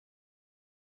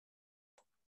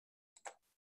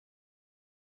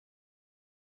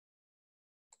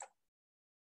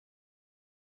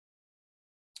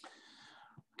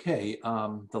Okay,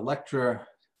 the lecture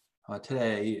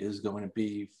today is going to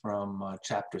be from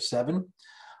Chapter 7.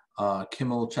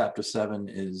 Kimmel, Chapter 7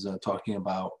 is talking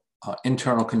about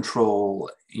internal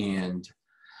control and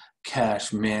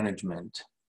cash management.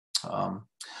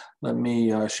 Let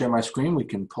me share my screen. We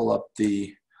can pull up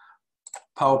the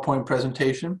PowerPoint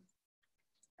presentation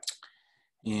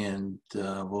and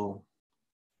we'll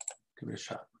give it a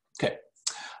shot. Okay,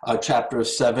 Chapter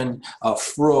 7,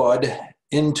 fraud,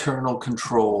 internal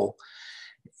control,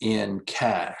 and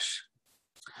cash.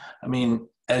 I mean,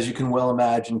 as you can well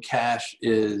imagine, cash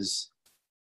is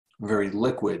very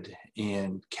liquid,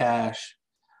 and cash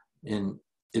in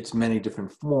its many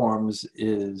different forms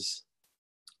is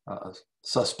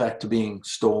suspect to being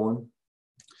stolen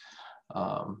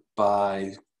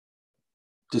by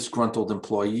disgruntled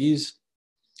employees,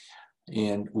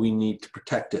 and we need to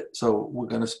protect it. So we're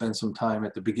going to spend some time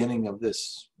at the beginning of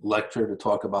this lecture to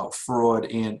talk about fraud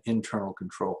and internal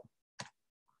control.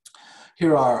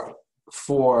 Here are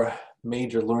 4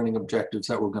 major learning objectives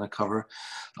that we're going to cover.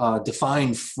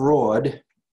 Define fraud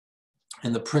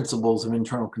and the principles of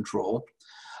internal control.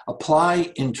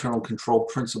 Apply internal control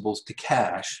principles to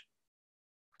cash.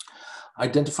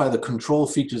 Identify the control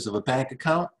features of a bank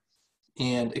account,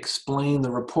 and explain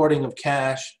the reporting of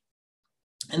cash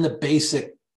and the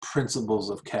basic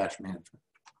principles of cash management.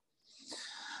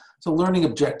 So learning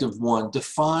objective 1,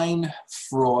 define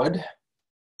fraud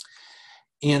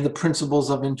and the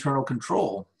principles of internal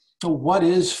control. So what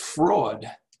is fraud?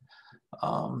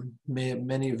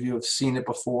 Many of you have seen it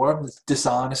before. It's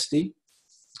dishonesty.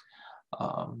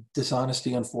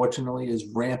 Dishonesty, unfortunately, is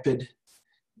rampant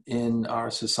in our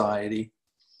society,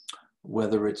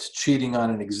 whether it's cheating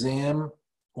on an exam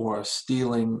or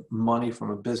stealing money from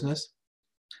a business.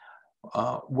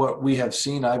 What we have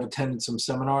seen, I've attended some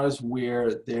seminars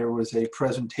where there was a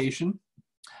presentation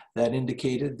that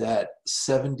indicated that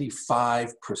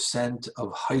 75%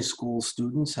 of high school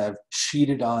students have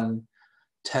cheated on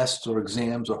tests or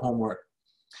exams or homework.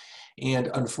 And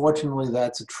unfortunately,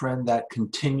 that's a trend that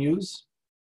continues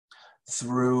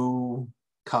through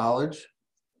college,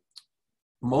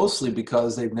 mostly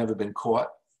because they've never been caught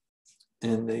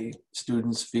and the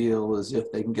students feel as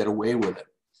if they can get away with it.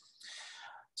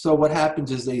 So what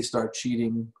happens is they start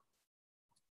cheating.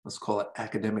 Let's call it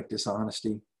academic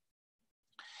dishonesty,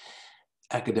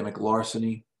 academic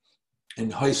larceny.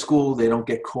 In high school, they don't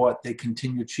get caught. They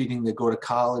continue cheating. They go to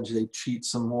college. They cheat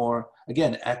some more.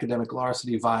 Again, academic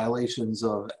larceny, violations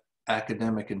of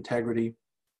academic integrity.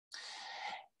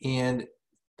 And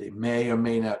they may or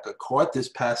may not get caught. This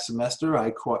past semester,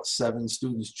 I caught 7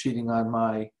 students cheating on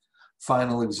my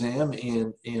final exam.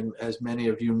 And as many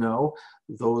of you know,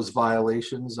 those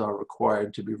violations are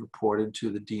required to be reported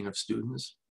to the Dean of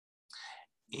Students.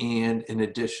 And in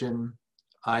addition,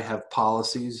 I have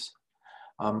policies.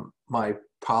 My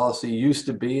policy used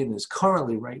to be, and is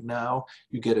currently right now,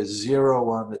 you get a 0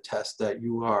 on the test that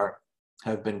you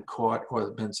have been caught or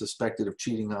have been suspected of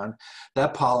cheating on.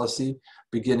 That policy,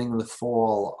 beginning in the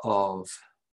fall of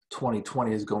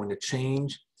 2020, is going to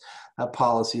change. That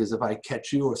policy is if I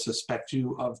catch you or suspect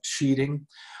you of cheating,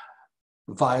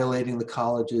 violating the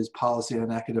college's policy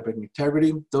on academic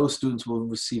integrity, those students will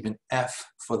receive an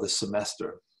F for the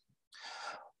semester.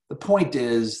 The point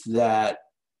is that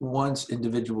once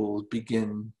individuals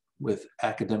begin with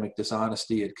academic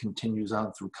dishonesty, it continues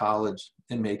on through college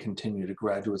and may continue to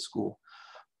graduate school.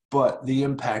 But the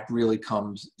impact really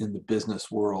comes in the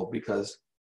business world, because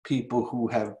people who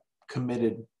have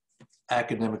committed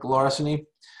academic larceny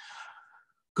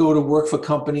go to work for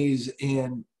companies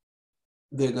and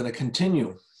they're going to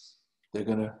continue. They're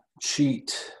going to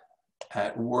cheat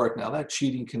at work. Now, that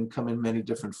cheating can come in many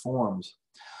different forms.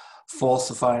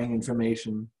 Falsifying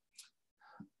information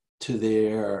to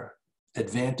their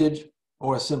advantage,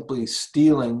 or simply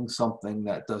stealing something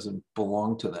that doesn't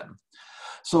belong to them.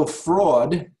 So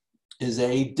fraud is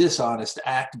a dishonest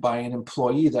act by an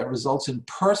employee that results in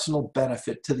personal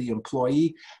benefit to the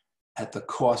employee at the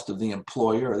cost of the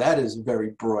employer. That is a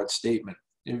very broad statement.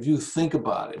 If you think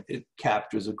about it, it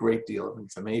captures a great deal of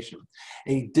information.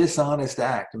 A dishonest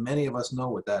act, and many of us know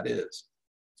what that is,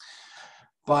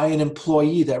 by an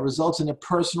employee that results in a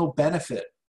personal benefit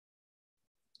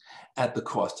at the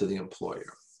cost to the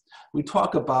employer. We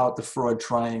talk about the fraud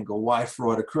triangle, why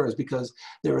fraud occurs, because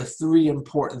there are 3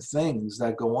 important things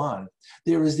that go on.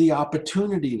 There is the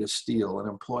opportunity to steal. An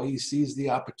employee sees the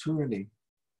opportunity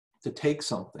to take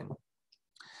something.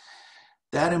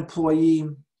 That employee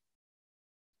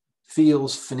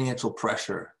feels financial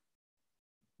pressure.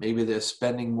 Maybe they're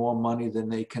spending more money than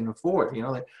they can afford. You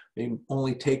know, they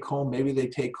only take home, maybe they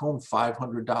take home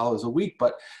 $500 a week,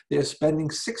 but they're spending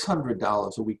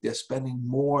 $600 a week. They're spending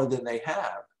more than they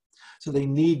have. So they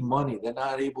need money. They're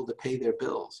not able to pay their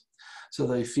bills. So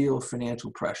they feel financial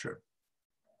pressure.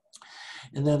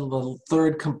 And then the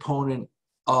third component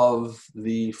of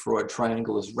the fraud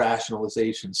triangle is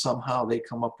rationalization. Somehow they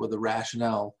come up with a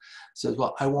rationale. Says,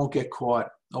 well, I won't get caught.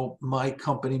 Oh, my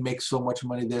company makes so much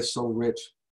money. They're so rich.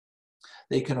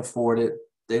 They can afford it.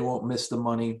 They won't miss the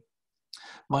money.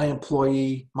 My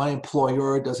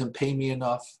employer doesn't pay me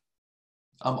enough.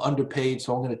 I'm underpaid,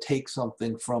 so I'm going to take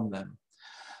something from them.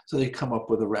 So they come up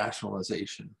with a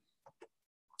rationalization.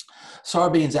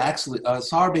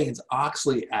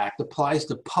 Sarbanes-Oxley Act applies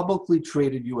to publicly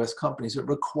traded U.S. companies. It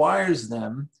requires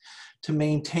them to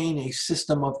maintain a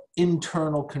system of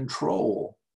internal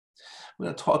control. We're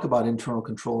going to talk about internal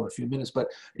control in a few minutes, but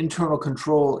internal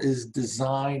control is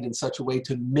designed in such a way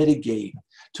to mitigate,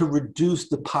 to reduce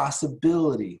the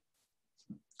possibility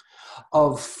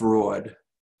of fraud,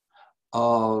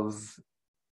 of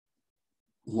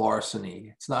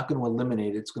larceny. It's not going to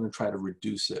eliminate it, it's going to try to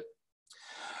reduce it.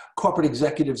 Corporate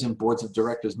executives and boards of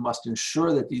directors must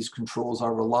ensure that these controls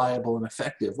are reliable and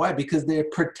effective. Why? Because they're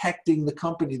protecting the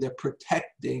company. They're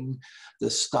protecting the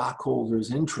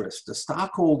stockholders' interest. The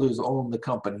stockholders own the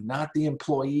company, not the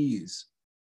employees,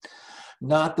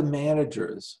 not the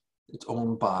managers. It's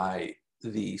owned by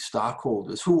the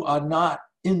stockholders who are not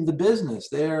in the business.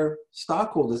 They're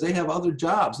stockholders. They have other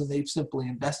jobs and they've simply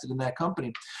invested in that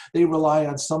company. They rely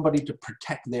on somebody to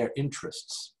protect their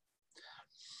interests.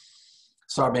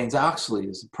 Sarbanes-Oxley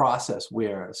is a process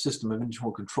where a system of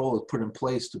internal control is put in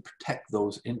place to protect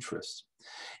those interests.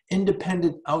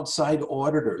 Independent outside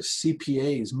auditors,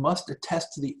 CPAs, must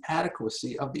attest to the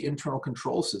adequacy of the internal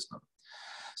control system.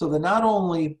 So they're not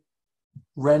only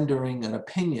rendering an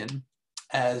opinion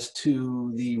as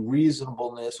to the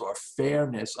reasonableness or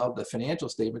fairness of the financial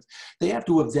statements, they have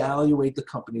to evaluate the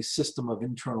company's system of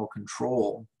internal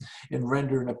control and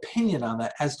render an opinion on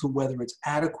that as to whether it's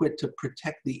adequate to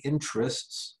protect the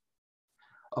interests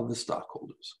of the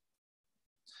stockholders.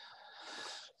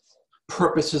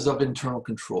 Purposes of internal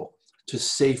control: to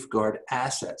safeguard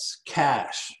assets,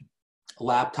 cash,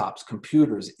 laptops,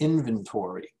 computers,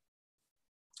 inventory,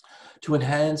 to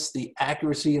enhance the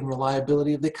accuracy and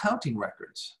reliability of the accounting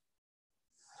records,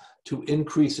 to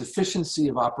increase efficiency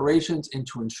of operations, and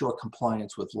to ensure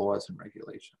compliance with laws and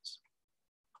regulations.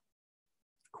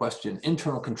 Question: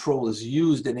 internal control is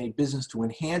used in a business to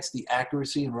enhance the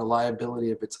accuracy and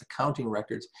reliability of its accounting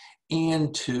records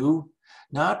and to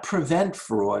not prevent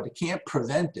fraud. It can't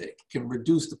prevent it. It can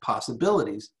reduce the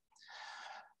possibilities.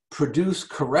 Produce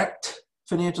correct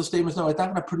financial statements. No, it's not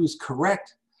going to produce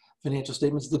correct financial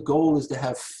statements. The goal is to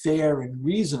have fair and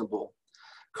reasonable.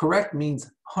 Correct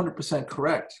means 100%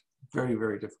 correct. Very,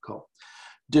 very difficult.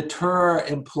 Deter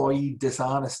employee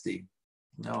dishonesty.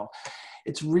 No,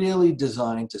 it's really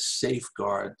designed to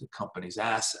safeguard the company's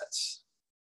assets.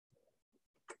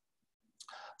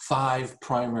 5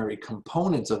 primary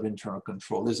components of internal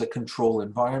control. There's a control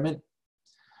environment,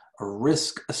 a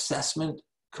risk assessment,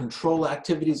 control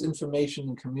activities, information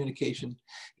and communication,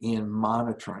 and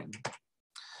monitoring.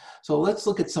 So let's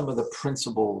look at some of the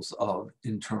principles of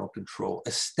internal control.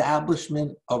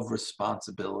 Establishment of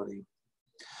responsibility.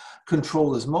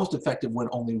 Control is most effective when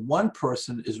only one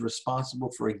person is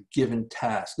responsible for a given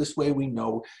task. This way we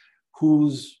know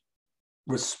who's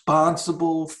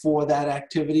responsible for that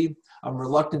activity. I'm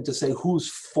reluctant to say whose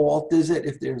fault is it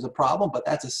if there's a problem, but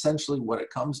that's essentially what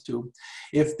it comes to.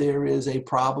 If there is a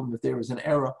problem, if there is an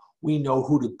error, we know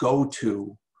who to go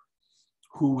to,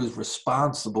 who is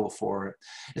responsible for it.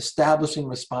 Establishing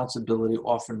responsibility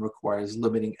often requires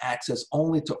limiting access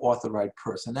only to authorized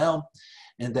personnel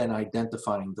and then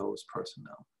identifying those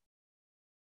personnel.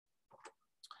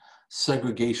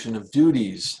 Segregation of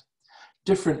duties.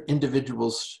 Different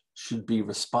individuals should be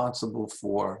responsible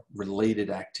for related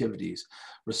activities.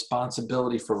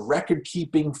 Responsibility for record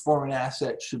keeping for an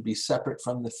asset should be separate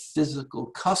from the physical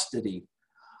custody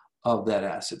of that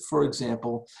asset. For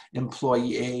example,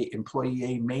 employee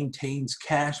A maintains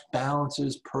cash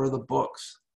balances per the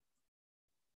books,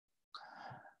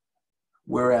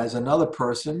 whereas another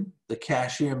person, the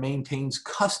cashier, maintains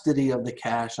custody of the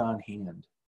cash on hand.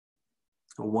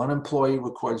 One employee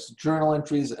records journal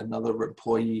entries, another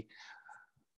employee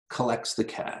collects the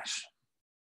cash.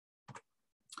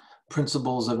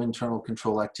 Principles of internal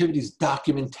control activities.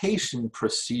 Documentation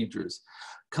procedures.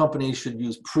 Companies should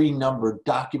use pre-numbered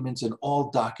documents, and all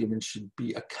documents should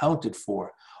be accounted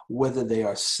for, whether they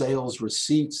are sales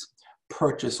receipts,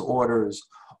 purchase orders,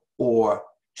 or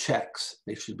checks.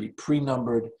 They should be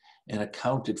pre-numbered and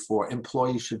accounted for.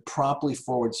 Employees should promptly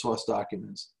forward source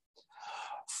documents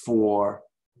for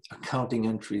accounting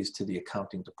entries to the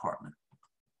accounting department.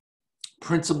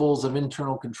 Principles of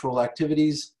internal control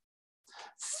activities: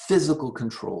 physical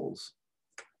controls,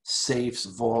 safes,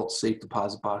 vaults, safe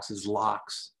deposit boxes,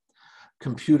 locks,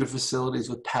 computer facilities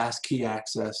with pass key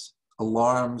access,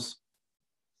 alarms,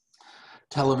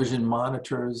 television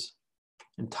monitors,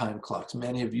 and time clocks.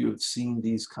 Many of you have seen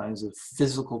these kinds of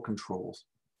physical controls.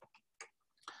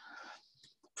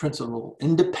 Principle: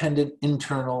 independent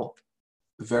internal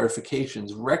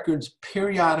verifications, records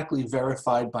periodically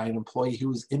verified by an employee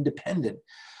who is independent.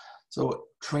 So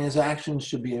transactions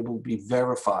should be able to be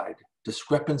verified.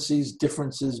 Discrepancies,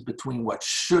 differences between what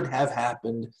should have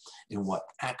happened and what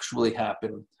actually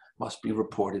happened must be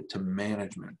reported to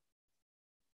management.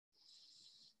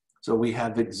 So we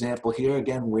have an example here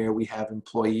again where we have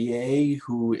employee A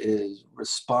who is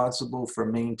responsible for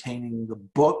maintaining the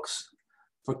books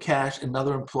for cash,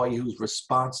 another employee who's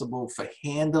responsible for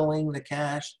handling the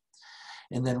cash,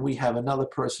 and then we have another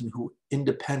person who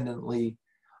independently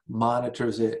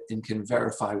monitors it and can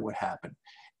verify what happened.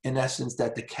 In essence,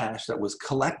 that the cash that was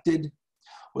collected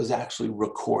was actually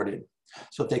recorded.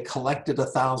 So if they collected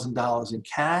 $1,000 in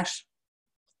cash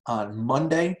on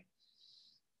Monday,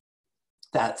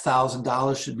 that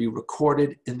 $1,000 should be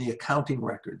recorded in the accounting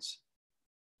records,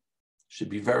 should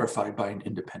be verified by an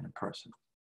independent person.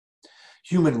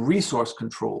 Human resource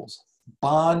controls,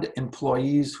 bond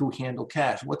employees who handle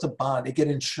cash. What's a bond? They get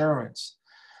insurance.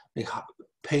 They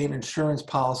pay an insurance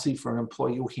policy for an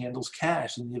employee who handles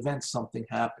cash in the event something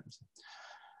happens.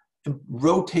 And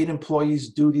rotate employees'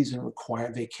 duties and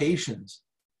require vacations.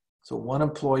 So one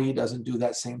employee doesn't do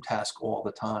that same task all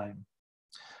the time.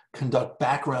 Conduct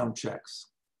background checks.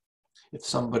 If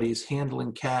somebody is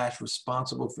handling cash,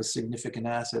 responsible for significant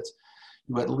assets,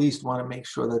 you at least want to make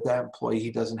sure that that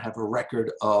employee doesn't have a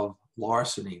record of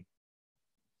larceny.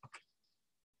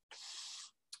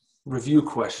 Review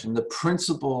question: the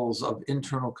principles of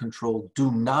internal control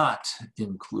do not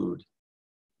include.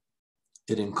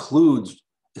 It includes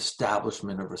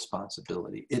establishment of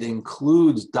responsibility. It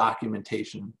includes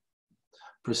documentation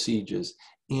procedures,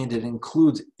 and it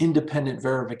includes independent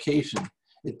verification.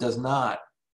 It does not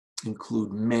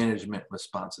include management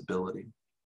responsibility.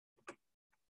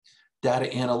 Data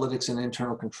analytics and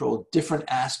internal control, different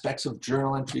aspects of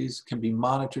journal entries can be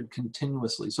monitored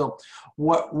continuously. So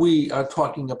what we are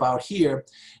talking about here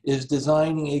is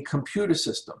designing a computer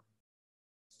system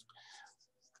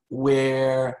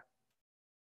where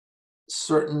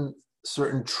certain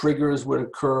triggers would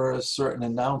occur, certain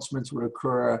announcements would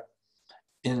occur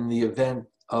in the event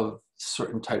of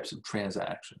certain types of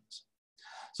transactions.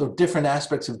 So different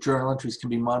aspects of journal entries can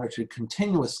be monitored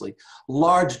continuously.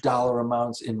 Large dollar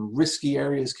amounts in risky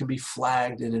areas can be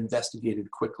flagged and investigated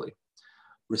quickly.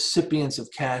 Recipients of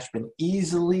cash can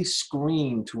easily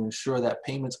screened to ensure that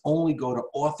payments only go to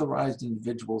authorized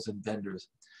individuals and vendors.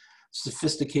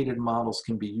 Sophisticated models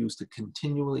can be used to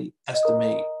continually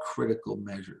estimate critical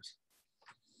measures.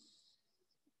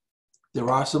 There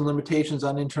are some limitations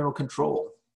on internal control,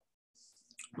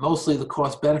 mostly the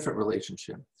cost-benefit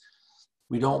relationship.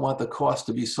 We don't want the cost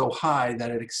to be so high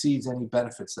that it exceeds any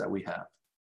benefits that we have.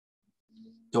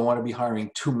 Don't want to be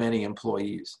hiring too many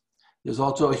employees. There's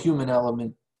also a human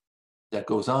element that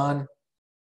goes on.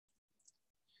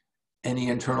 Any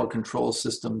internal control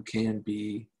system can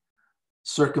be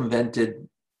circumvented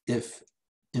if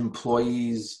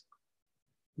employees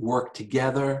work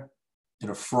together in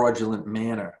a fraudulent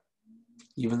manner.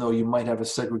 Even though you might have a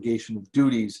segregation of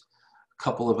duties, a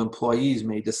couple of employees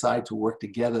may decide to work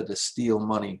together to steal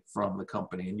money from the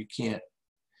company, and you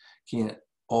can't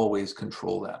always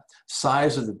control that.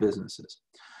 Size of the businesses.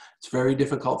 It's very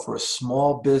difficult for a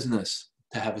small business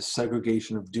to have a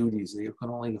segregation of duties. They can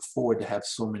only afford to have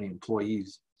so many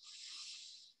employees.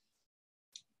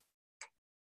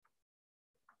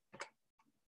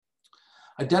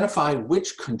 Identify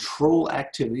which control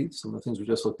activity, some of the things we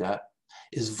just looked at,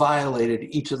 is violated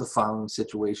in each of the following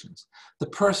situations. The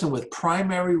person with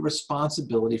primary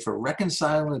responsibility for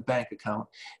reconciling the bank account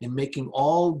and making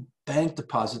all bank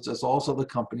deposits is also the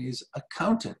company's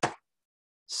accountant.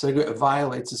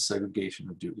 Violates the segregation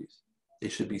of duties. They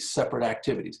should be separate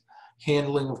activities.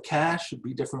 Handling of cash should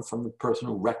be different from the person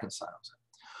who reconciles it.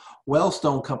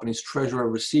 Wellstone Company's treasurer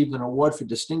received an award for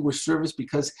distinguished service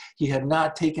because he had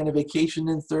not taken a vacation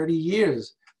in 30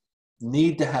 years.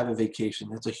 Need to have a vacation.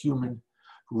 That's a human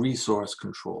resource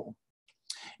control.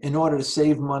 In order to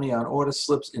save money on order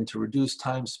slips and to reduce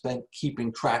time spent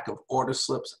keeping track of order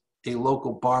slips, a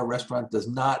local bar restaurant does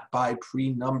not buy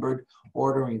pre-numbered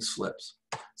ordering slips.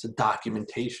 It's a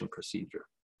documentation procedure.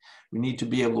 We need to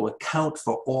be able to account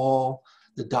for all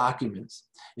the documents.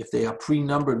 If they are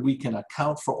pre-numbered, we can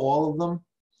account for all of them.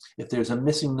 If there's a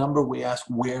missing number, we ask,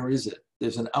 where is it?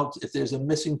 If there's a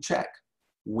missing check,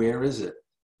 where is it?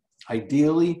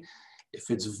 Ideally,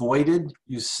 if it's voided,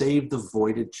 you save the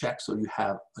voided check so you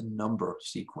have a number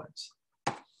sequence.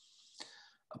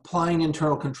 Applying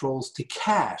internal controls to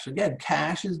cash. Again,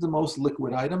 cash is the most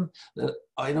liquid item, the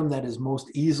item that is most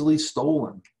easily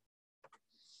stolen.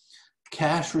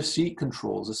 Cash receipt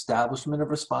controls, establishment of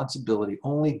responsibility.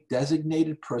 Only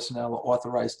designated personnel are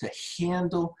authorized to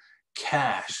handle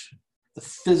cash, the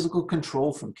physical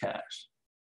control from cash.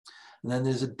 And then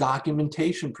there's a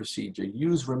documentation procedure.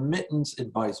 Use remittance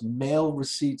advice, mail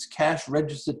receipts, cash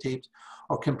register tapes,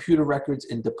 or computer records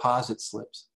and deposit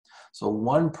slips. So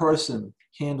one person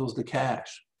handles the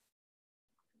cash.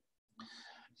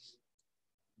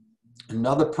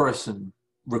 Another person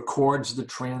records the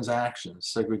transaction,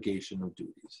 segregation of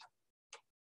duties.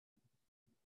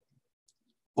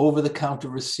 Over-the-counter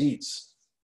receipts.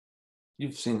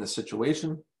 You've seen the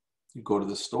situation. You go to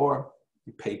the store,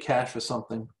 you pay cash for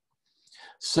something.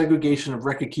 Segregation of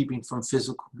record keeping from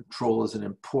physical control is an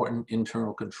important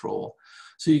internal control.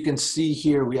 So you can see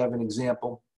here we have an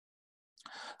example.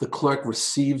 The clerk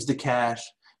receives the cash.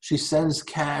 She sends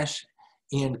cash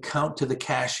and count to the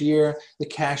cashier. The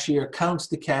cashier counts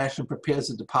the cash and prepares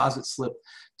a deposit slip,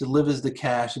 delivers the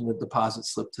cash and the deposit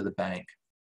slip to the bank.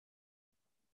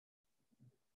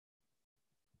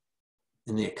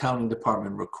 And the accounting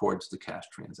department records the cash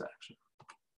transaction.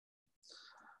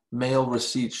 Mail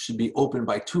receipts should be opened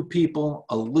by two people,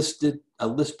 a list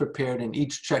prepared, and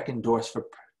each check endorsed for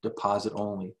deposit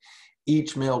only.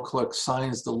 Each mail clerk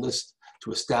signs the list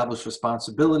to establish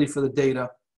responsibility for the data.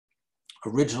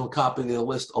 Original copy of the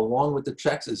list along with the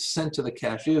checks is sent to the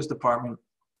cashier's department.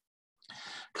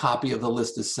 Copy of the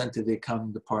list is sent to the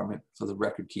accounting department for the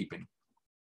record keeping.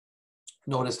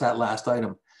 Notice that last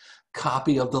item.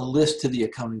 Copy of the list to the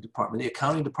accounting department. The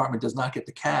accounting department does not get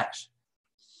the cash.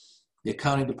 The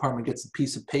accounting department gets a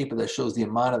piece of paper that shows the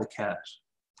amount of the cash.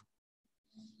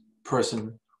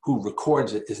 Person who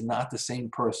records it is not the same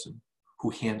person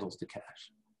who handles the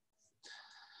cash.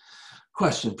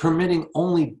 Question, permitting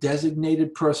only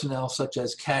designated personnel such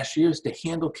as cashiers to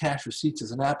handle cash receipts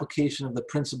is an application of the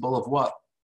principle of what?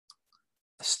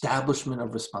 Establishment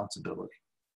of responsibility.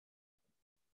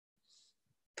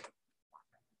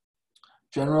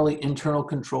 Generally, internal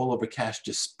control over cash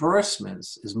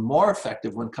disbursements is more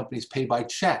effective when companies pay by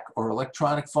check or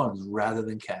electronic funds rather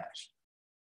than cash.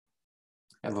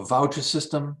 We have a voucher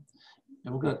system,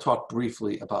 and we're going to talk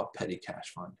briefly about petty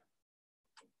cash fund.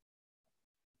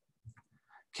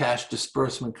 Cash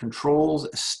disbursement controls,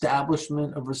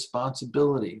 establishment of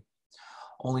responsibility.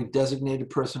 Only designated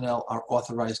personnel are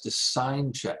authorized to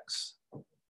sign checks.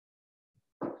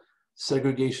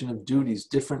 Segregation of duties.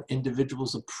 Different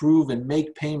individuals approve and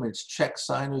make payments. Check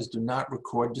signers do not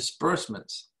record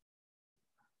disbursements.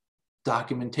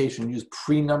 Documentation. Use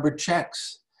pre-numbered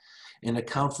checks and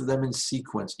account for them in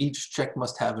sequence. Each check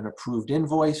must have an approved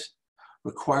invoice.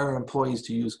 Require employees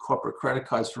to use corporate credit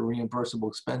cards for reimbursable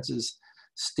expenses.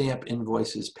 Stamp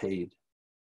invoices paid.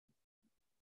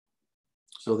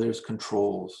 So there's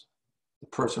controls. The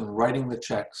person writing the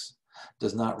checks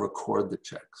does not record the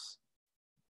checks.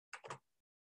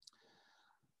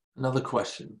 Another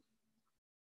question.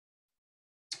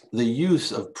 The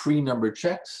use of pre-numbered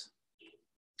checks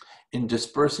in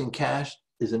dispersing cash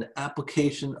is an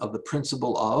application of the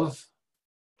principle of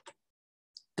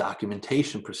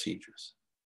documentation procedures.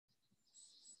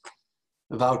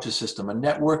 The voucher system, a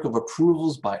network of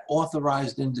approvals by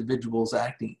authorized individuals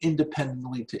acting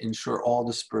independently to ensure all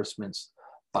disbursements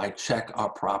by check are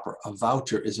proper. A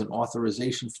voucher is an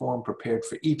authorization form prepared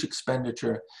for each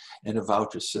expenditure in a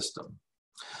voucher system.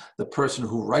 The person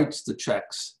who writes the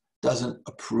checks doesn't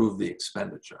approve the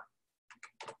expenditure.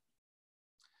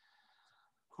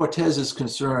 Cortez is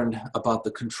concerned about the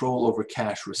control over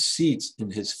cash receipts in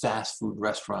his fast food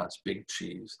restaurants, Big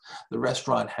Cheese. The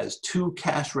restaurant has 2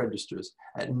 cash registers.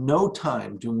 At no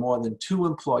time do more than 2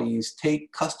 employees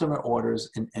take customer orders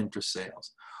and enter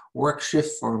sales. Work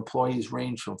shifts for employees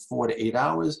range from 4 to 8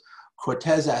 hours.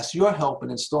 Cortez asks your help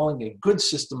in installing a good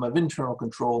system of internal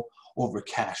control over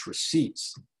cash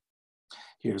receipts.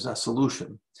 Here's our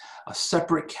solution. A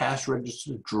separate cash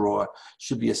register drawer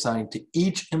should be assigned to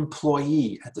each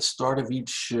employee at the start of each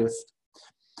shift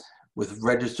with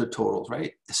register totals,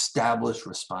 right? Establish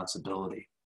responsibility.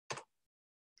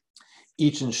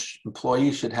 Each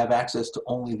employee should have access to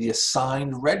only the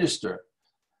assigned register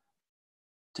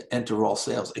to enter all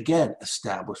sales. Again,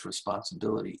 establish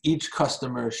responsibility. Each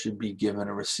customer should be given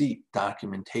a receipt,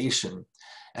 documentation.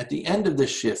 At the end of the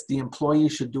shift, the employee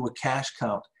should do a cash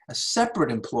count. A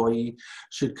separate employee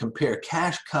should compare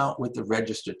cash count with the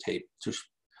register tape to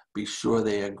be sure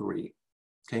they agree.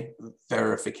 Okay,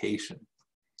 verification.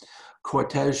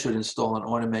 Cortez should install an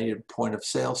automated point of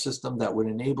sale system that would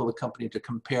enable the company to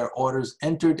compare orders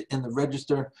entered in the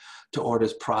register to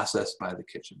orders processed by the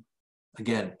kitchen.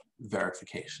 Again,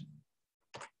 verification.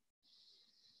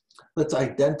 Let's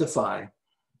identify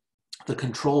the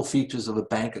control features of a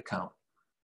bank account.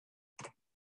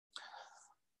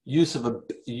 Use of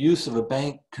a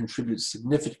bank contributes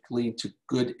significantly to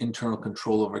good internal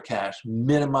control over cash,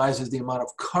 minimizes the amount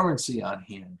of currency on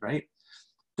hand, right?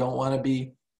 Don't want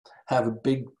to have a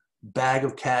big bag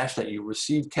of cash that you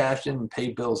receive cash in and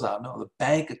pay bills out. No, the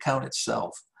bank account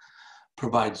itself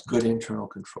provides good internal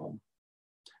control.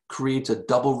 Creates a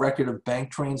double record of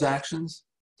bank transactions.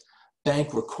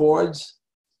 Bank records.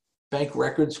 Bank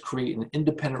records create an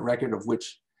independent record of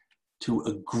which to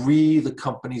agree the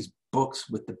company's books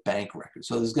with the bank record.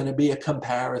 So there's going to be a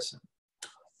comparison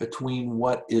between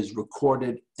what is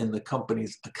recorded in the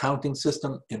company's accounting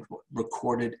system and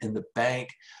recorded in the bank.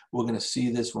 We're going to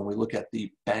see this when we look at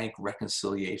the bank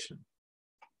reconciliation.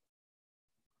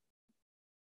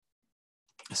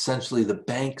 Essentially, the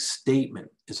bank statement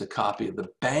is a copy of the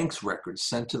bank's records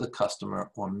sent to the customer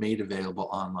or made available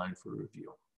online for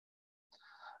review.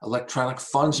 Electronic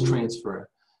funds transfer.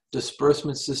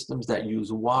 Disbursement systems that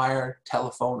use wire,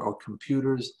 telephone, or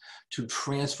computers to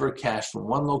transfer cash from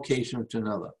one location to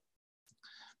another.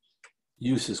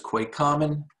 Use is quite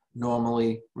common,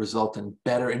 normally result in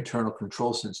better internal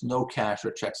control since no cash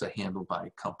or checks are handled by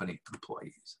company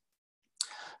employees.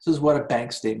 This is what a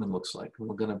bank statement looks like. And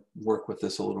we're going to work with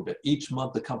this a little bit. Each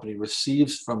month, the company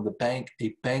receives from the bank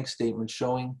a bank statement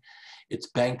showing its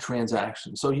bank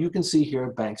transactions. So you can see here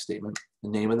a bank statement. The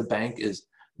name of the bank is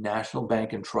National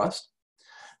Bank and Trust.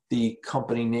 The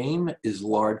company name is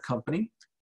Lard Company.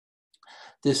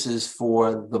 This is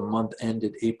for the month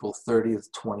ended April 30th,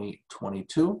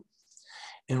 2022.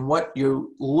 And what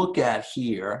you look at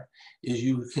here is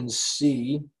you can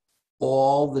see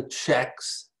all the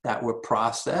checks that were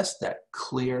processed, that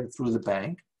cleared through the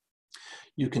bank.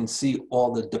 You can see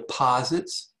all the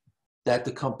deposits that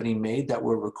the company made that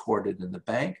were recorded in the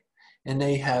bank, and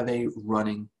they have a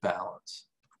running balance.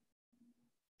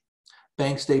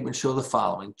 Bank statements show the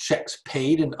following: checks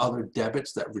paid and other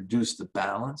debits that reduce the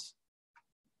balance,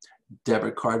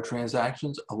 debit card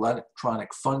transactions,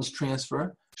 electronic funds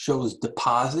transfer shows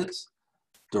deposits,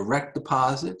 direct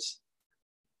deposits,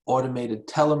 automated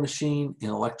teller machine,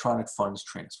 and electronic funds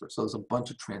transfer. So there's a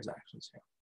bunch of transactions here.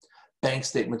 Bank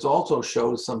statements also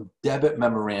show some debit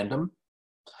memorandum.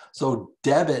 So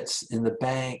debits in the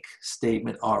bank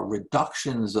statement are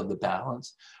reductions of the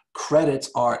balance, credits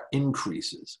are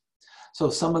increases. So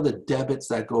some of the debits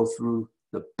that go through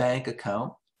the bank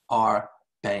account are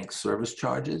bank service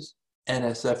charges,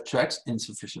 NSF checks,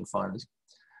 insufficient funds,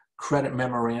 credit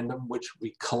memorandum, which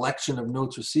we collection of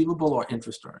notes receivable or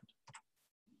interest earned.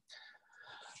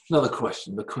 Another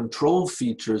question: the control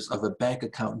features of a bank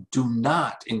account do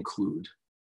not include,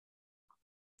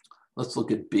 let's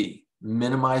look at B,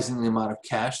 minimizing the amount of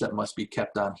cash that must be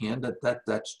kept on hand.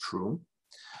 That's true.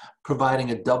 Providing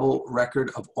a double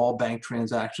record of all bank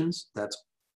transactions, that's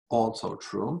also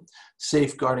true.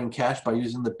 Safeguarding cash by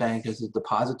using the bank as a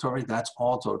depository, that's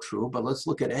also true. But let's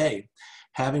look at A.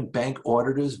 Having bank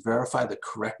auditors verify the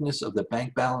correctness of the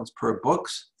bank balance per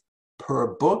books.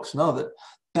 Per books? No, the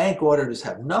bank auditors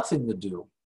have nothing to do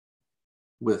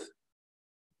with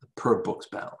the per books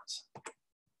balance.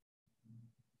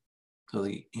 So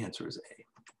the answer is A.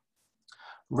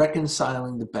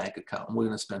 Reconciling the bank account. We're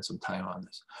going to spend some time on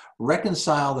this.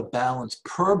 Reconcile the balance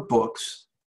per books,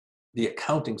 the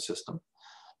accounting system,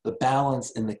 the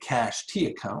balance in the cash T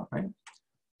account, right?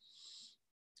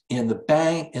 And the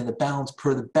bank and the balance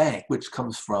per the bank, which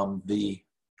comes from the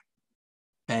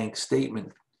bank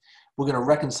statement. We're going to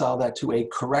reconcile that to a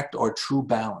correct or true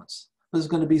balance. There's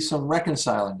going to be some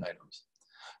reconciling items.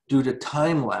 Due to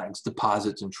time lags,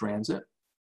 deposits in transit.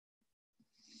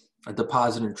 A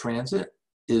deposit in transit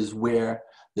is where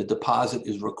the deposit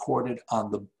is recorded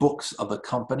on the books of a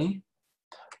company,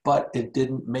 but it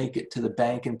didn't make it to the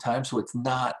bank in time, so it's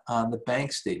not on the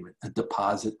bank statement, a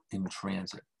deposit in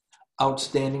transit.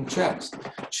 Outstanding checks.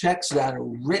 Checks that are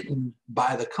written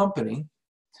by the company,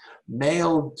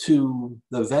 mailed to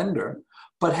the vendor,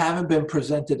 but haven't been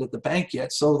presented at the bank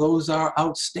yet, so those are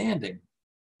outstanding.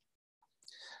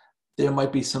 There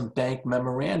might be some bank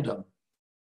memorandum,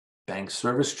 bank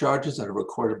service charges that are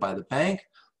recorded by the bank,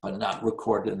 but not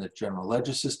recorded in the general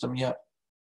ledger system yet.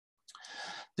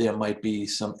 There might be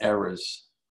some errors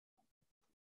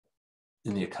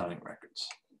in the accounting records.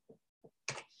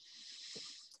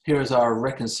 Here's our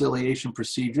reconciliation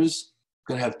procedures.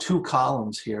 We're going to have two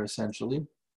columns here, essentially.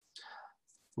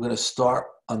 We're going to start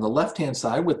on the left-hand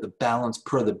side with the balance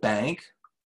per the bank.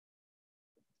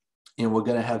 And we're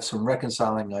going to have some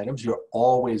reconciling items. You're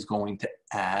always going to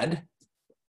add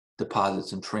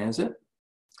deposits in transit.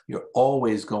 You're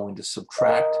always going to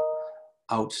subtract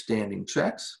outstanding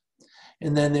checks.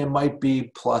 And then there might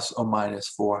be plus or minus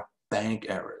for bank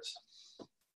errors,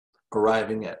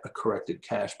 arriving at a corrected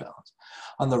cash balance.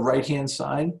 On the right-hand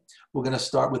side, we're going to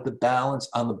start with the balance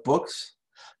on the books,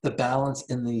 the balance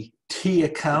in the T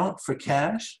account for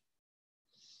cash.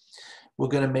 We're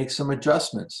going to make some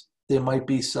adjustments. There might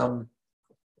be some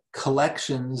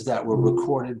collections that were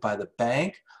recorded by the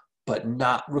bank, but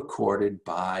not recorded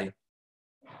by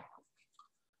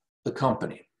the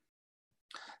company.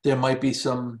 There might be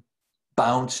some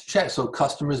bounced checks. So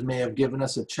customers may have given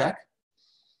us a check.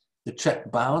 The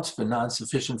check bounced for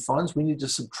non-sufficient funds. We need to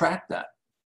subtract that.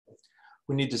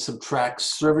 We need to subtract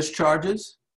service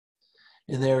charges.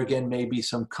 And there again may be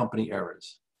some company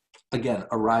errors. Again,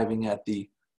 arriving at the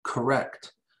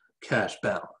correct cash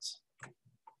balance.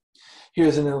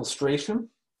 Here's an illustration.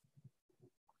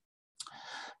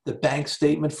 The bank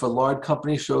statement for large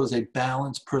companies shows a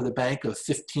balance per the bank of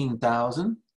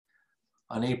 $15,000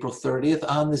 on April 30th.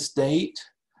 On this date,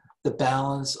 the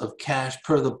balance of cash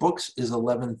per the books is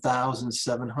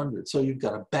 $11,700. So you've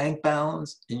got a bank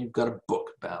balance and you've got a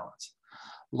book balance.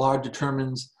 Large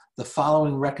determines the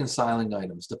following reconciling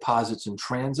items: deposits in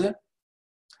transit,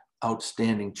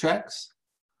 outstanding checks,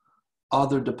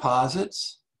 other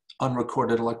deposits,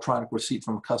 unrecorded electronic receipt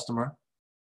from a customer.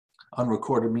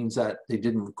 Unrecorded means that they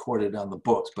didn't record it on the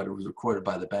books, but it was recorded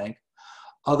by the bank.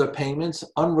 Other payments,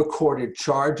 unrecorded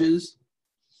charges,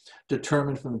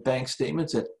 determined from the bank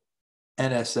statements at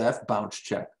NSF, bounce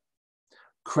check.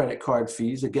 Credit card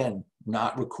fees, again,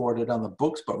 not recorded on the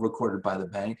books, but recorded by the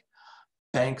bank.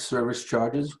 Bank service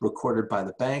charges, recorded by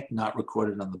the bank, not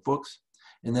recorded on the books.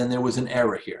 And then there was an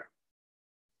error here.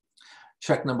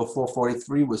 Check number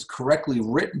 443 was correctly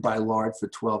written by Lard for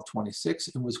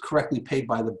 12/26 and was correctly paid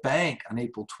by the bank on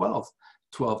April 12th,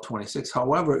 12/26.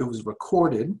 However, it was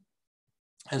recorded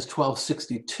as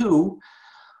 12/62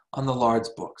 on the Lard's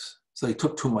books. So they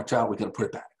took too much out, we got to put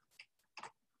it back.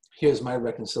 Here's my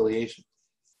reconciliation.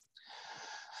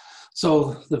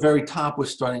 So the very top, we're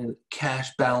starting with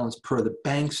cash balance per the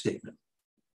bank statement.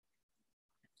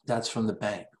 That's from the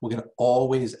bank. We're going to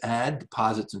always add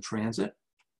deposits in transit.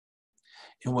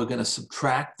 And we're going to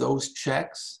subtract those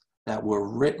checks that were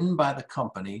written by the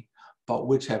company, but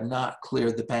which have not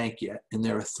cleared the bank yet. And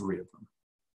there are 3 of them.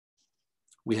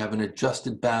 We have an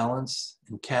adjusted balance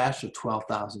in cash of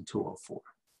 $12,204.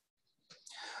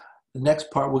 The next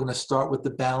part, we're going to start with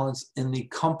the balance in the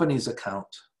company's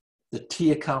account, the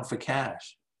T account for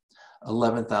cash,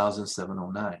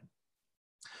 $11,709.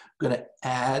 We're going to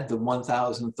add the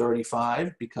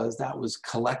 $1,035 because that was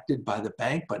collected by the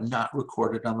bank, but not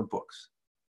recorded on the books.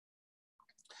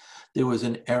 There was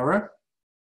an error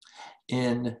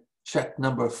in check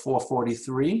number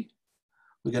 443.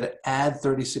 We got to add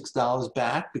 $36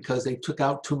 back because they took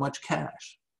out too much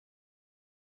cash.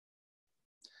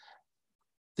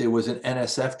 There was an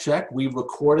NSF check. We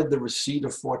recorded the receipt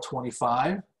of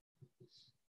 $425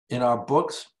 in our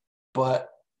books, but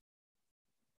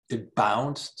it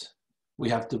bounced. We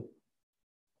have to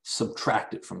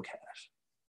subtract it from cash.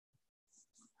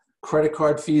 Credit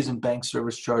card fees and bank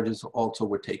service charges also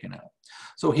were taken out.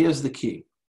 So here's the key.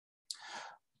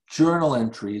 Journal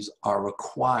entries are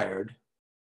required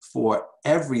for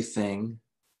everything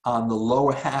on the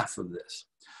lower half of this.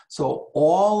 So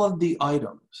all of the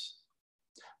items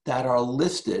that are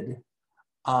listed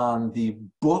on the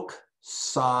book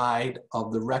side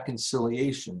of the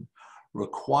reconciliation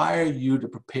require you to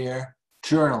prepare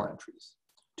journal entries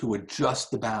to adjust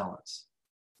the balance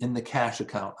in the cash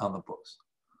account on the books.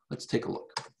 Let's take a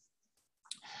look.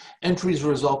 Entries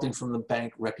resulting from the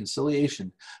bank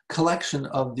reconciliation. Collection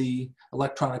of the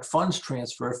electronic funds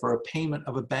transfer for a payment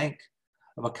of a bank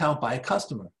of account by a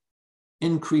customer.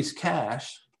 Increase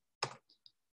cash,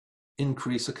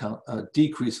 decrease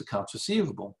accounts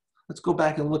receivable. Let's go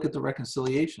back and look at the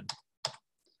reconciliation.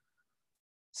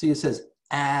 See, it says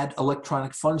add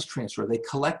electronic funds transfer. They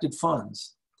collected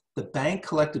funds. The bank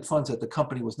collected funds that the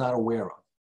company was not aware of.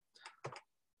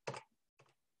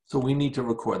 So we need to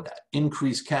record that.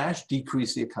 Increase cash,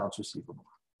 decrease the accounts receivable.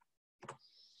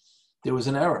 There was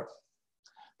an error.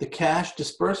 The cash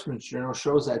disbursements journal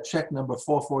shows that check number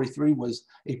 443 was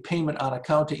a payment on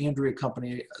account to Andrea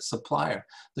Company supplier.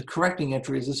 The correcting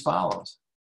entry is as follows.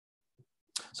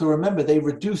 So remember, they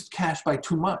reduced cash by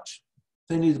too much.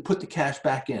 They need to put the cash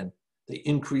back in. They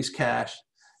increase cash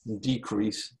and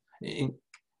increase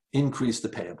the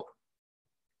payable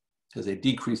because they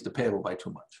decreased the payable by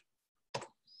too much.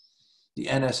 The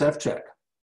NSF check.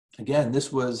 Again,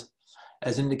 this was,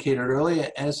 as indicated earlier,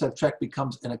 NSF check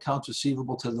becomes an accounts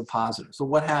receivable to the depositor. So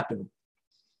what happened?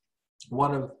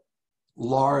 One of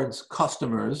Lard's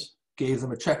customers gave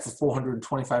them a check for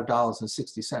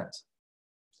 $425.60.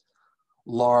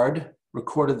 Lard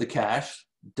recorded the cash,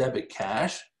 debit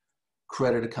cash,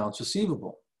 credit accounts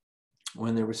receivable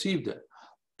when they received it.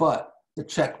 But the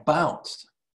check bounced.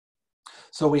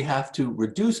 So we have to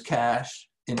reduce cash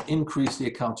and increase the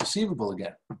accounts receivable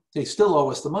again. They still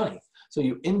owe us the money. So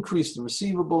you increase the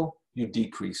receivable, you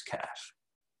decrease cash.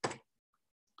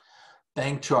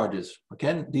 Bank charges.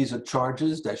 Again, these are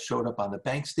charges that showed up on the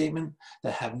bank statement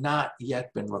that have not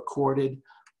yet been recorded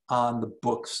on the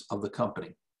books of the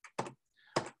company.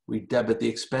 We debit the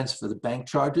expense for the bank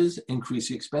charges, increase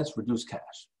the expense, reduce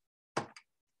cash.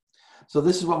 So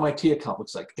this is what my T account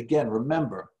looks like. Again,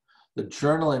 remember, the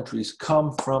journal entries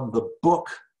come from the book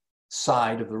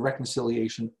side of the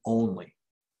reconciliation only.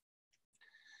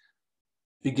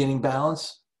 Beginning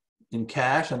balance in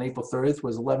cash on April 30th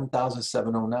was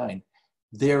 $11,709.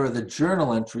 There are the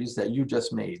journal entries that you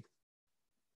just made.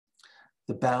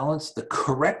 The balance, the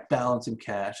correct balance in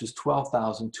cash is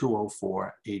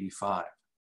 $12,204.85.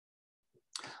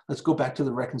 Let's go back to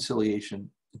the reconciliation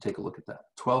and take a look at that.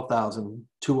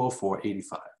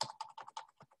 $12,204.85.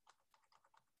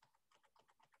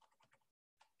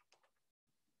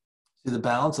 See the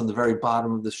balance on the very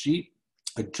bottom of the sheet?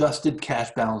 Adjusted cash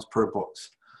balance per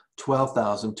books,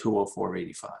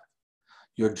 $12,204.85.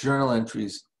 Your journal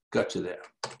entries got you there.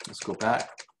 Let's go back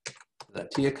to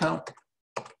that T account.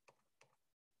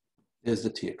 There's the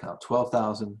T account,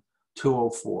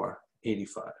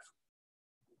 $12,204.85.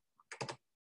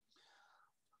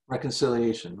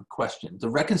 Reconciliation question. The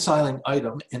reconciling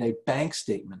item in a bank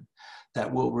statement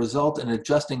that will result in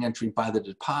adjusting entry by the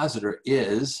depositor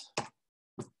is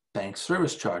bank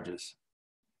service charges.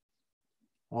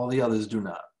 All the others do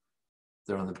not.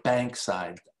 They're on the bank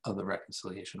side of the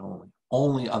reconciliation only.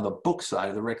 Only on the book side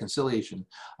of the reconciliation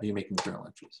are you making journal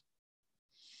entries.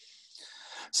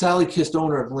 Sally Kist,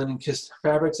 owner of Linen Kist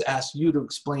Fabrics, asks you to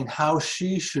explain how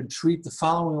she should treat the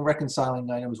following reconciling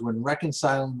items when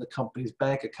reconciling the company's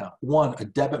bank account. 1, a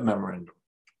debit memorandum.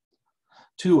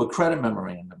 2, a credit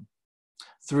memorandum.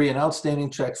 3, an outstanding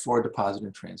check for a deposit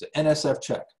in transit. NSF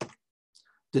check.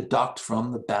 Deduct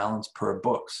from the balance per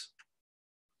books.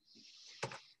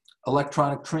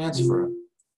 Electronic transfer.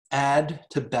 Add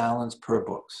to balance per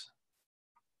books.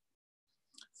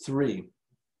 3,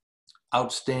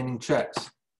 outstanding checks.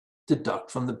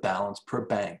 Deduct from the balance per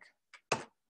bank.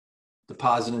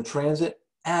 Deposit in transit,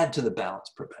 add to the balance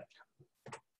per bank.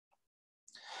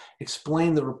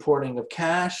 Explain the reporting of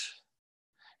cash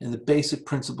and the basic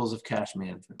principles of cash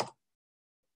management.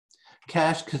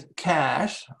 Cash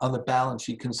on the balance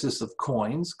sheet consists of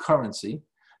coins, currency,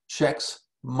 checks,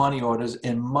 money orders,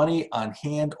 and money on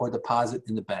hand or deposit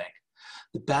in the bank.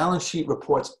 The balance sheet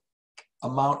reports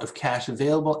amount of cash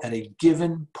available at a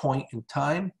given point in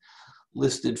time,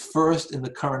 listed first in the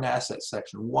current assets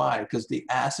section. Why? Because the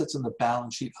assets in the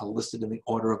balance sheet are listed in the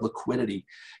order of liquidity.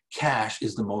 Cash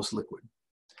is the most liquid.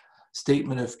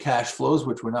 Statement of cash flows,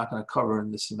 which we're not going to cover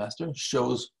in this semester,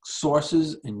 shows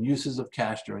sources and uses of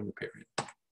cash during the period.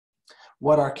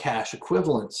 What are cash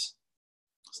equivalents?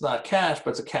 It's not cash, but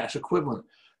it's a cash equivalent.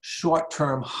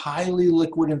 Short-term, highly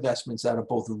liquid investments that are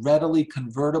both readily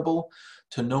convertible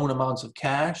to known amounts of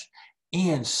cash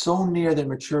and so near their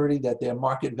maturity that their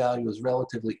market value is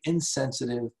relatively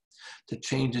insensitive to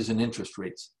changes in interest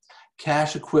rates.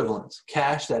 Cash equivalents,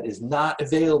 cash that is not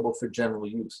available for general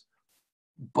use,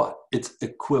 but it's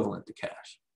equivalent to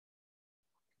cash.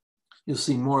 You'll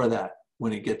see more of that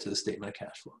when you get to the statement of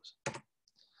cash flows.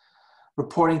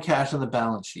 Reporting cash on the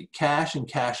balance sheet. Cash and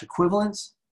cash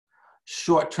equivalents,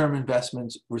 short-term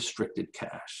investments, restricted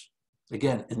cash.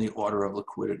 Again, in the order of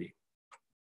liquidity.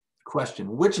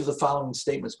 Question, which of the following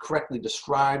statements correctly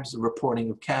describes the reporting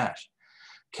of cash?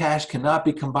 Cash cannot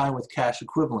be combined with cash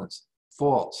equivalents.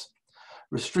 False.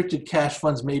 Restricted cash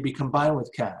funds may be combined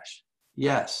with cash.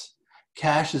 Yes.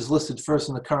 Cash is listed first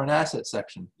in the current asset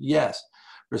section. Yes.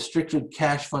 Restricted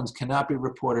cash funds cannot be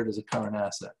reported as a current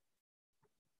asset.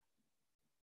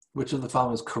 Which of the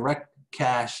following is correct?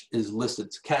 Cash is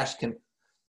listed. Cash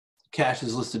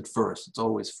is listed first. It's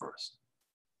always first.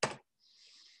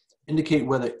 Indicate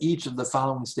whether each of the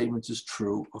following statements is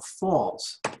true or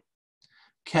false.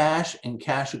 Cash and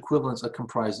cash equivalents are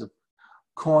comprised of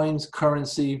coins,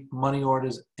 currency, money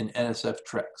orders, and NSF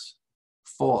checks.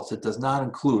 False. It does not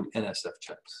include NSF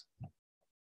checks.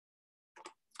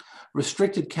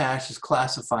 Restricted cash is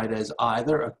classified as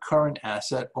either a current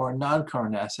asset or a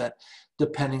non-current asset,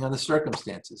 depending on the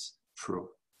circumstances. True.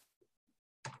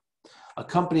 A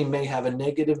company may have a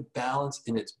negative balance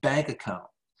in its bank account.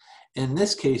 In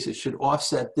this case, it should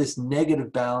offset this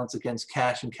negative balance against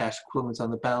cash and cash equivalents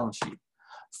on the balance sheet.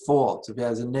 False. If it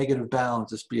has a negative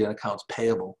balance, this be an accounts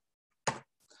payable.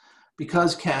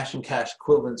 Because cash and cash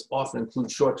equivalents often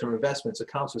include short-term investments,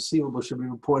 accounts receivable should be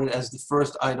reported as the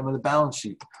first item of the balance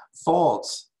sheet.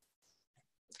 False.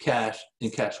 Cash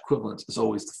and cash equivalents is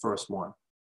always the first one.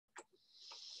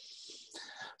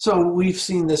 So we've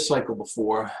seen this cycle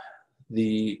before,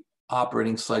 the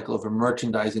operating cycle of a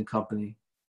merchandising company.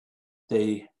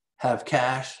 They have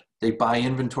cash, they buy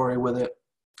inventory with it,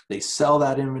 they sell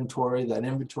that inventory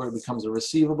becomes a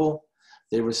receivable,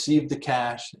 they receive the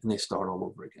cash, and they start all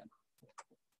over again.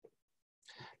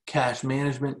 Cash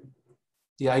management.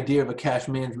 The idea of a cash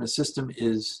management system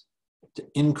is to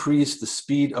increase the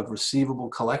speed of receivable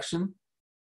collection,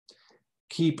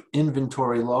 keep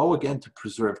inventory low, again, to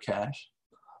preserve cash,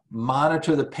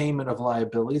 monitor the payment of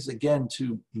liabilities, again,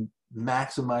 to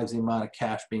maximize the amount of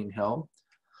cash being held,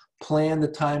 plan the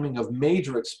timing of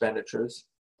major expenditures,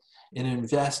 and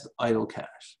invest idle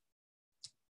cash.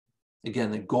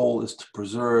 Again, the goal is to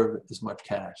preserve as much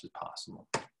cash as possible.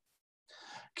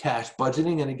 Cash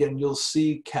budgeting, and again, you'll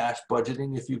see cash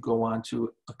budgeting if you go on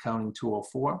to Accounting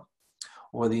 204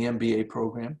 or the MBA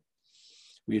program,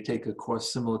 where you take a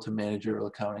course similar to managerial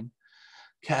accounting.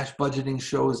 Cash budgeting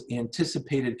shows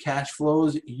anticipated cash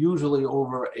flows, usually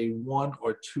over a 1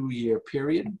 or 2 year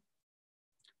period.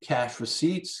 Cash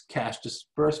receipts, cash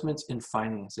disbursements, and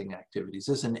financing activities.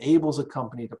 This enables a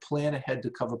company to plan ahead to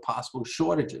cover possible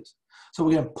shortages. So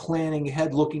again, planning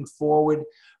ahead, looking forward,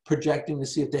 projecting to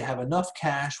see if they have enough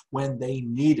cash when they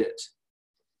need it.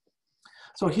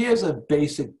 So here's a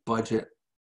basic budget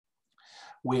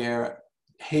where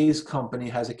Hayes Company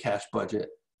has a cash budget.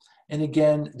 And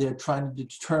again, they're trying to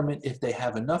determine if they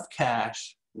have enough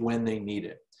cash when they need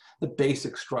it. The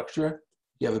basic structure,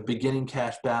 you have a beginning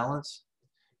cash balance.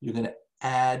 You're going to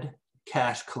add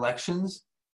cash collections,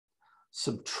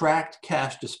 subtract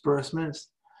cash disbursements,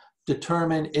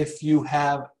 determine if you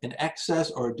have an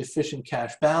excess or a deficient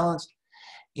cash balance,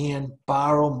 and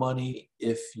borrow money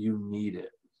if you need it.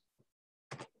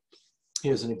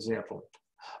 Here's an example.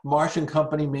 Marsh &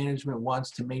 Company management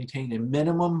wants to maintain a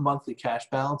minimum monthly cash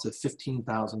balance of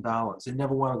 $15,000. They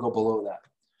never want to go below that.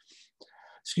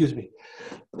 Excuse me.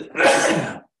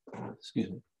 Excuse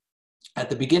me. At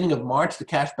the beginning of March, the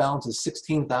cash balance is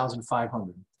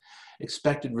 $16,500.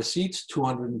 Expected receipts,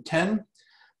 $210.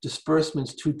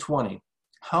 Disbursements, $220.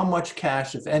 How much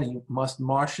cash, if any, must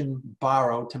Marsh &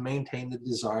 borrow to maintain the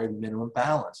desired minimum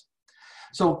balance?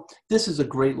 So this is a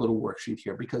great little worksheet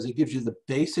here because it gives you the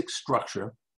basic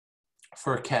structure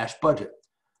for a cash budget.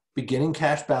 Beginning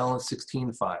cash balance,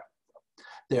 $16,500.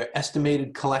 Their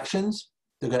estimated collections,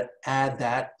 they're going to add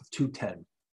that of $210.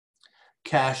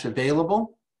 Cash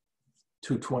available,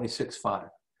 $226,500.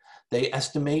 They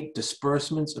estimate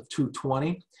disbursements of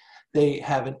 $220. They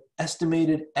have an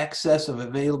estimated excess of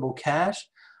available cash,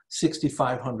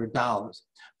 $6,500.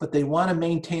 But they want to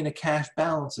maintain a cash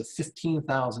balance of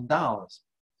 $15,000.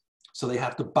 So they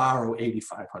have to borrow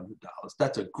 $8,500.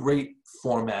 That's a great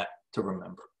format to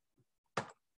remember.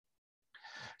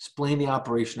 Explain the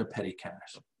operation of petty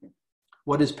cash.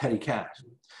 What is petty cash?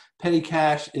 Petty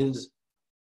cash is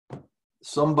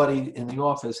somebody in the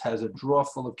office has a drawer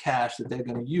full of cash that they're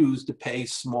going to use to pay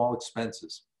small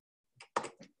expenses.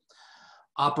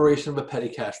 Operation of a petty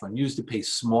cash fund, used to pay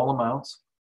small amounts,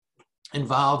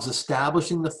 involves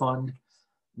establishing the fund,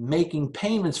 making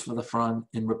payments for the fund,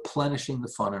 and replenishing the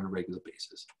fund on a regular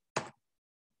basis.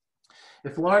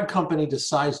 If a large company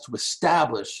decides to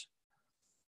establish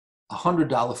a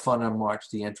 $100 fund on March,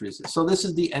 the entry is this. So this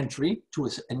is the entry to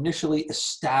initially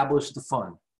establish the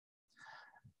fund.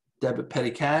 Debit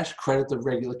petty cash, credit the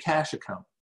regular cash account.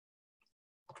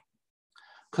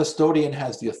 Custodian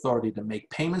has the authority to make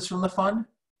payments from the fund.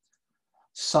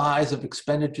 Size of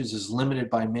expenditures is limited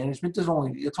by management. There's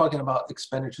only, you're talking about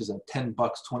expenditures of $10,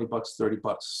 $20,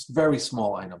 $30, very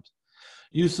small items.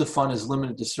 Use of the fund is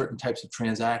limited to certain types of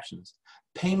transactions.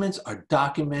 Payments are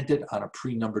documented on a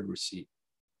pre-numbered receipt.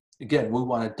 Again, we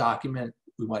want to document,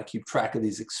 we want to keep track of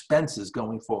these expenses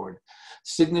going forward.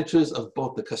 Signatures of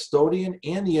both the custodian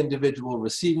and the individual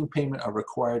receiving payment are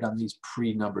required on these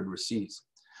pre-numbered receipts.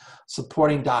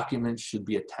 Supporting documents should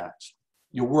be attached.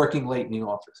 You're working late in the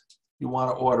office. You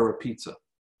want to order a pizza.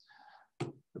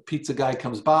 The pizza guy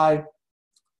comes by,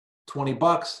 20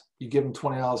 bucks, you give him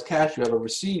 $20 cash, you have a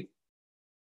receipt,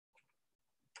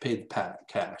 paid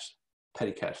cash,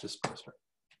 petty cash disbursement.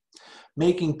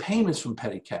 Making payments from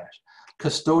petty cash.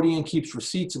 Custodian keeps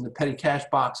receipts in the petty cash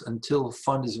box until the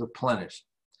fund is replenished.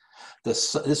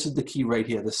 This is the key right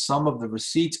here. The sum of the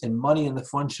receipts and money in the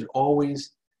fund should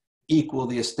always equal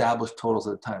the established totals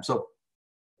at the time. So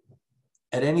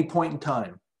at any point in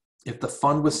time, if the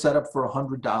fund was set up for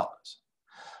 $100,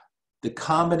 the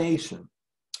combination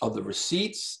of the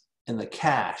receipts and the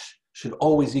cash should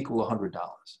always equal $100.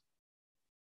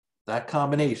 That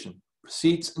combination,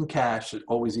 receipts and cash, should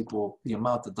always equal the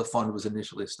amount that the fund was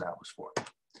initially established for.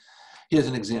 Here's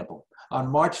an example. On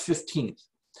March 15th,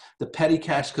 the petty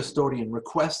cash custodian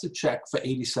requests a check for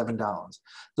 $87.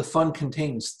 The fund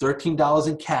contains $13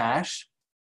 in cash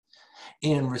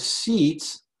and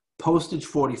receipts, postage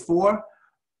 44,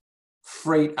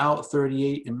 freight out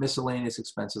 38, and miscellaneous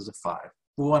expenses of 5.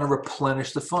 We want to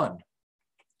replenish the fund.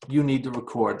 You need to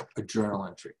record a journal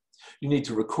entry. You need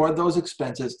to record those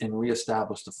expenses and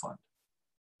reestablish the fund.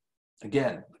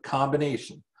 Again, the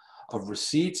combination of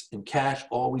receipts and cash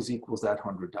always equals that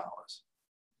 $100.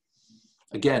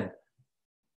 Again,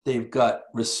 they've got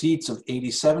receipts of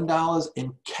 $87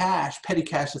 and cash, petty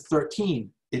cash of $13.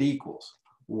 It equals.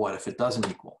 What if it doesn't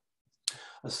equal?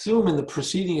 Assume in the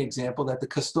preceding example that the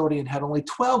custodian had only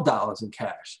 $12 in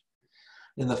cash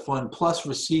in the fund plus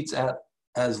receipts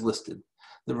as listed.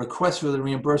 The request for the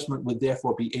reimbursement would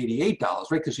therefore be $88, right?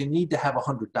 Because you need to have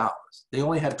 $100. They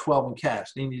only had 12 in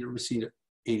cash. They need a receipt of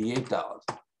 $88.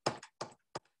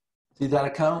 See that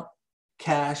account?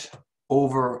 Cash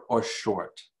over or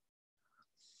short.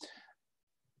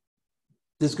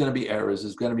 There's going to be errors.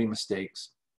 There's going to be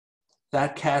mistakes.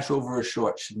 That cash over or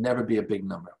short should never be a big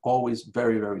number. Always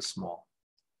very, very small.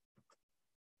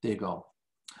 There you go.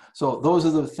 So those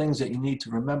are the things that you need to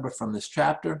remember from this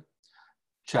chapter.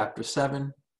 Chapter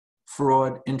 7,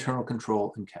 fraud, internal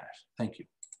control, and cash. Thank you.